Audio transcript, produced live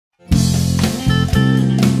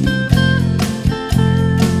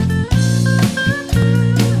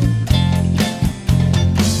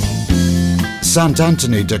Sant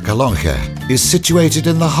Antoni de Calonge is situated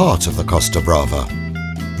in the heart of the Costa Brava.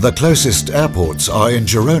 The closest airports are in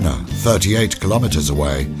Girona, 38 kilometres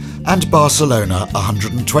away, and Barcelona,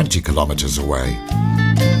 120 kilometres away.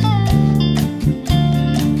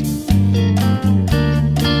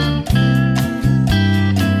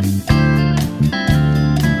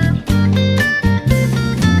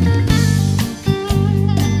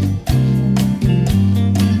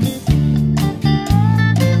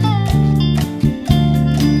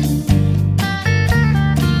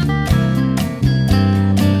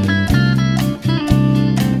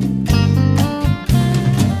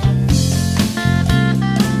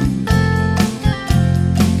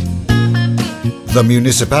 The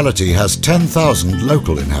municipality has 10,000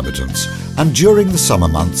 local inhabitants, and during the summer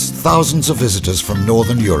months, thousands of visitors from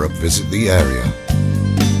Northern Europe visit the area.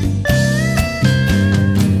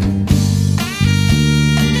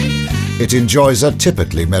 It enjoys a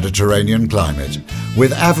typically Mediterranean climate,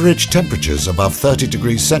 with average temperatures above 30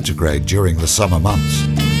 degrees centigrade during the summer months.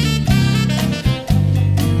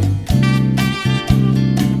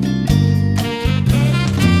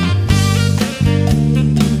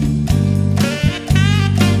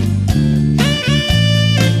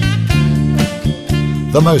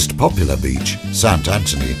 The most popular beach, Sant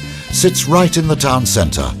Antoni, sits right in the town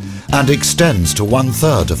centre and extends to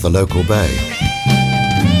 1/3 of the local bay.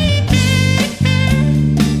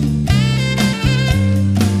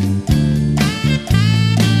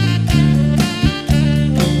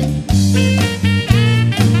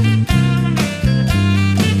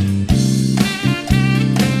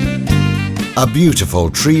 A beautiful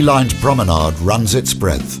tree-lined promenade runs its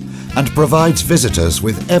breadth and provides visitors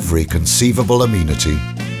with every conceivable amenity.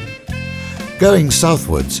 Going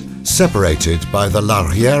southwards, separated by the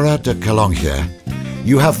labyrinth de Calonge,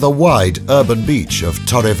 you have the wide urban beach of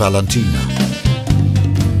Torre Valentina.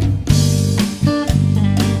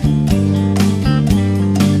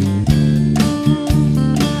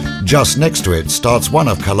 Just next to it starts one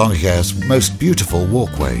of Calonge's most beautiful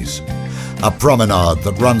walkways, a promenade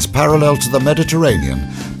that runs parallel to the Mediterranean,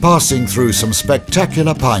 passing through some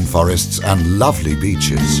spectacular pine forests and lovely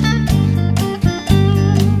beaches.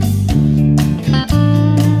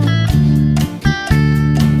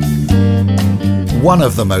 One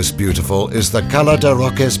of the most beautiful is the Cala de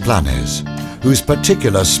Roques Planes, whose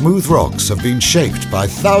particular smooth rocks have been shaped by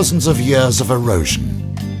thousands of years of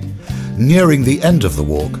erosion. Nearing the end of the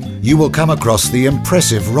walk, you will come across the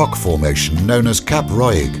impressive rock formation known as Cap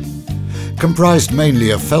Roig, comprised mainly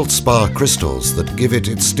of feldspar crystals that give it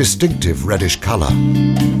its distinctive reddish colour.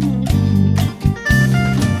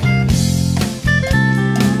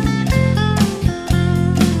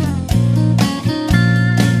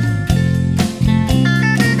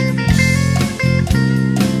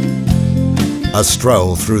 A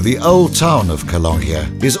stroll through the old town of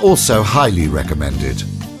Calonge is also highly recommended.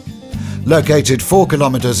 Located 4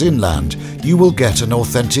 kilometres inland, you will get an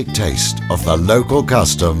authentic taste of the local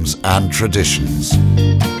customs and traditions.